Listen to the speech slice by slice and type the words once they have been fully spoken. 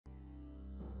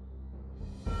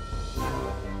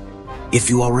If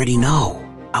you already know,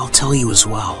 I'll tell you as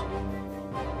well.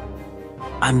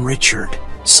 I'm Richard,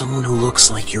 someone who looks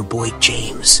like your boy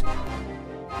James.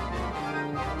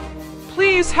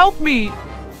 Please help me!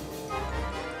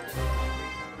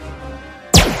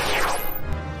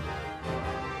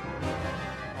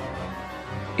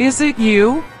 Is it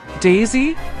you,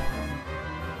 Daisy?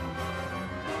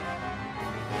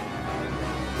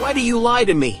 Why do you lie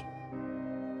to me?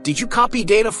 Did you copy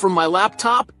data from my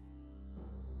laptop?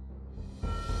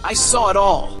 I saw it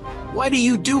all. Why do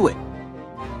you do it?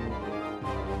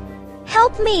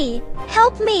 Help me!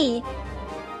 Help me!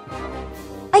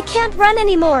 I can't run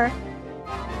anymore.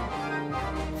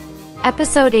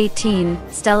 Episode 18,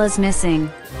 Stella's missing.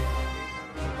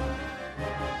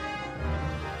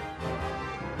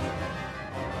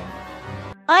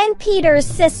 I'm Peter's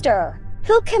sister,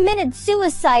 who committed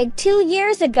suicide 2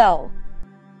 years ago.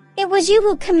 It was you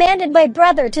who commanded my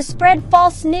brother to spread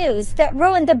false news that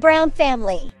ruined the Brown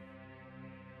family.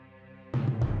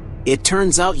 It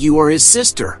turns out you are his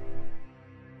sister.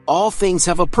 All things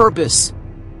have a purpose.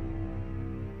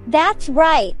 That's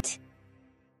right.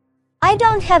 I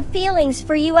don't have feelings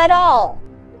for you at all.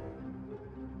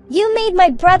 You made my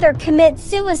brother commit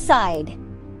suicide.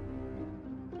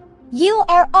 You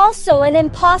are also an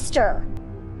imposter.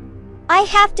 I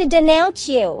have to denounce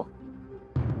you.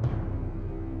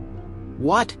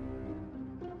 What?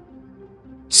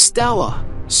 Stella,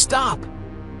 stop!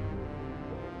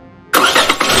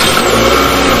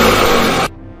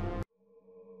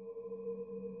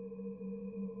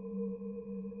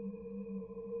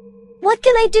 What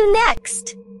can I do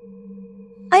next?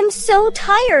 I'm so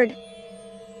tired.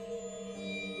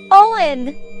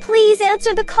 Owen, please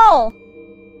answer the call.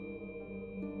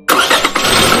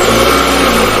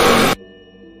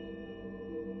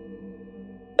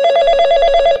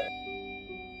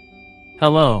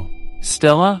 Hello,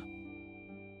 Stella?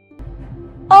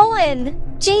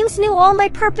 Owen, James knew all my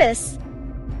purpose.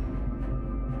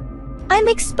 I'm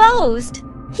exposed.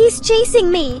 He's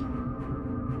chasing me.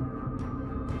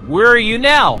 Where are you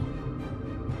now?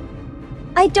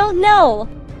 I don't know.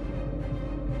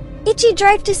 Itchy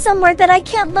drive to somewhere that I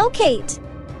can't locate.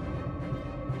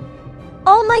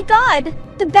 Oh my god,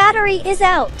 the battery is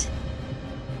out.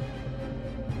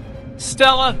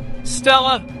 Stella!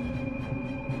 Stella!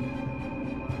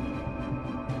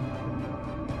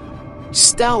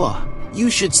 Stella, you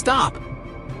should stop.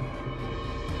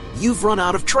 You've run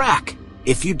out of track.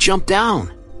 If you jump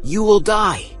down, you will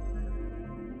die.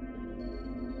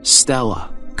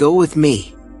 Stella, go with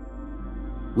me.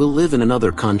 We'll live in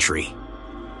another country.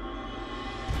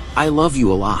 I love you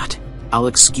a lot. I'll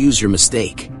excuse your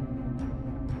mistake.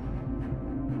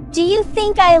 Do you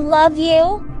think I love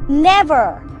you?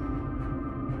 Never.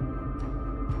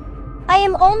 I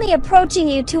am only approaching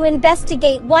you to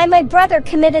investigate why my brother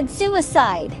committed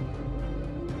suicide.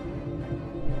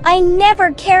 I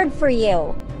never cared for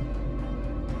you.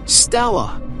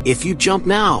 Stella, if you jump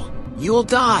now, you'll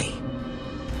die.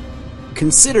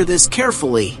 Consider this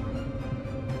carefully.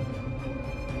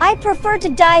 I prefer to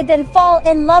die than fall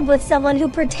in love with someone who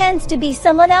pretends to be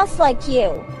someone else like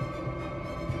you.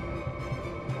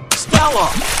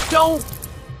 Stella, don't!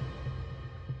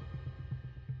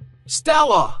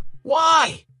 Stella,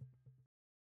 why?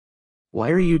 Why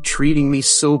are you treating me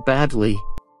so badly?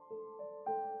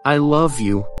 I love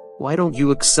you. Why don't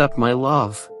you accept my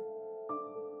love?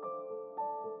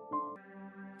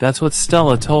 That's what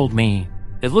Stella told me.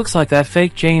 It looks like that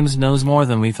fake James knows more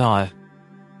than we thought.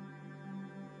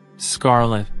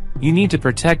 Scarlett, you need to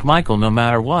protect Michael no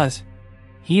matter what.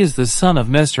 He is the son of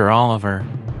Mr. Oliver.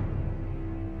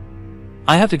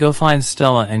 I have to go find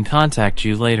Stella and contact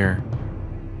you later.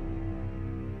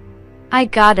 I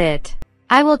got it.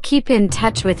 I will keep in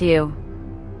touch with you.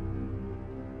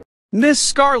 Miss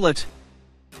Scarlett!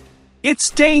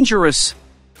 It's dangerous!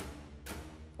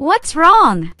 What's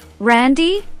wrong,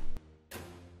 Randy?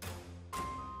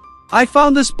 I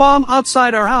found this bomb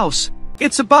outside our house.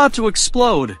 It's about to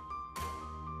explode.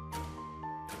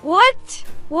 What?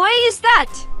 Why is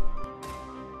that?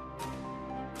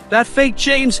 That fake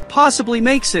James possibly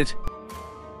makes it.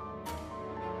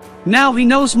 Now he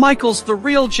knows Michael's the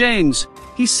real James.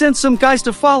 He sent some guys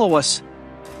to follow us.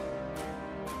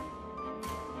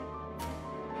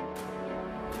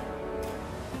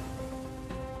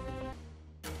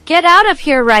 Get out of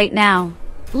here right now.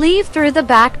 Leave through the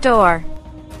back door.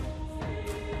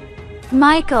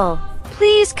 Michael,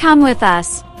 please come with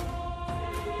us.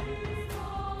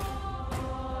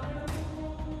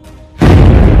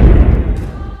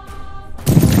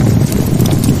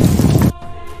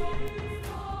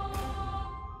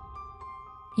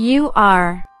 You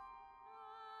are.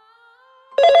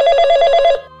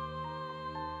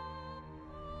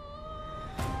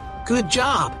 Good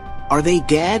job. Are they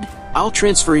dead? I'll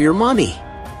transfer your money.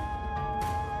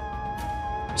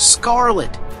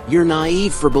 Scarlett, you're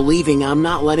naive for believing I'm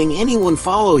not letting anyone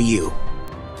follow you.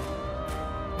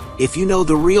 If you know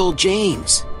the real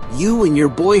James, you and your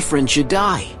boyfriend should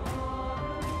die.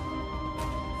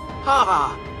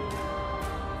 Haha.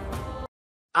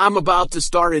 I'm about to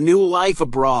start a new life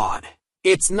abroad.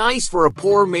 It's nice for a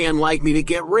poor man like me to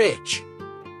get rich.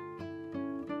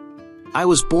 I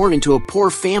was born into a poor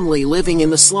family living in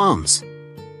the slums.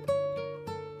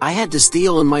 I had to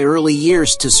steal in my early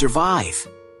years to survive.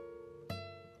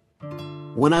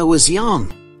 When I was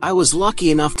young, I was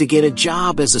lucky enough to get a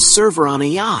job as a server on a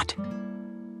yacht.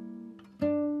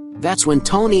 That's when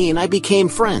Tony and I became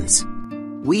friends.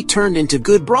 We turned into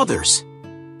good brothers.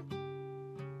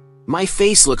 My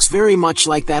face looks very much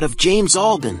like that of James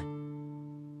Alden.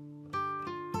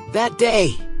 That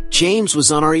day, James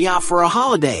was on our yacht for a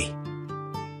holiday.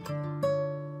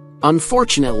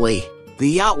 Unfortunately, the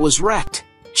yacht was wrecked.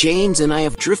 James and I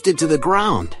have drifted to the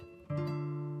ground.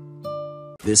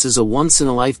 This is a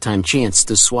once-in-a-lifetime chance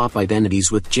to swap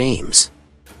identities with James.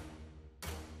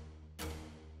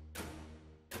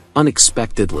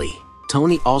 Unexpectedly,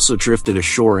 Tony also drifted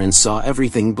ashore and saw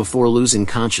everything before losing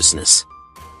consciousness.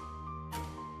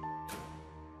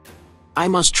 I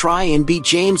must try and beat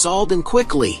James Alden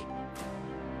quickly.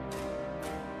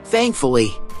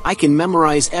 Thankfully, I can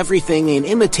memorize everything and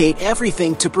imitate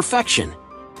everything to perfection.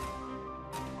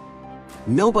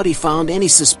 Nobody found any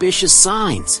suspicious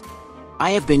signs.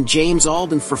 I have been James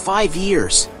Alden for 5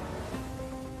 years.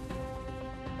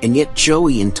 And yet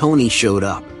Joey and Tony showed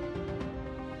up.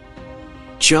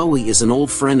 Joey is an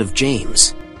old friend of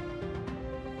James.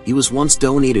 He was once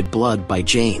donated blood by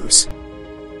James.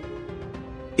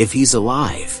 If he's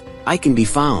alive, I can be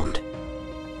found.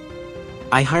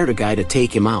 I hired a guy to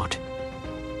take him out.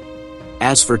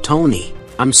 As for Tony,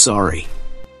 I'm sorry.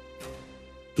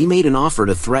 He made an offer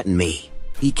to threaten me.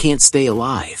 He can't stay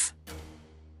alive.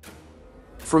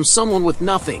 From someone with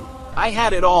nothing, I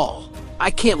had it all.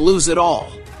 I can't lose it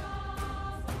all.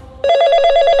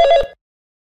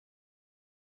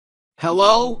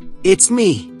 Hello? It's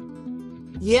me.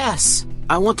 Yes,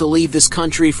 I want to leave this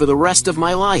country for the rest of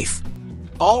my life.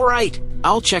 All right,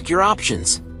 I'll check your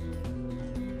options.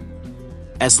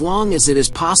 As long as it is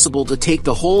possible to take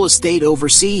the whole estate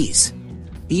overseas.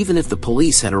 Even if the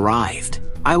police had arrived,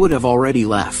 I would have already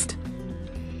left.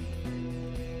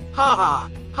 Ha ha,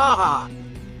 ha ha.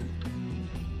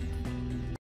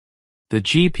 The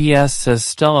GPS says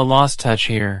Stella lost touch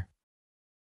here.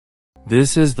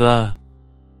 This is the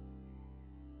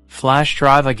flash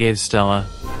drive I gave Stella.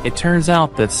 It turns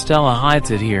out that Stella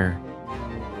hides it here.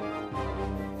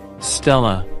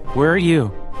 Stella, where are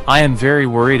you? I am very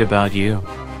worried about you.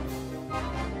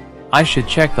 I should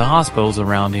check the hospitals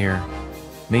around here.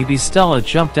 Maybe Stella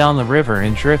jumped down the river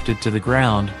and drifted to the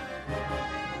ground.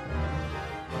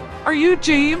 Are you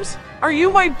James? Are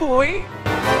you my boy?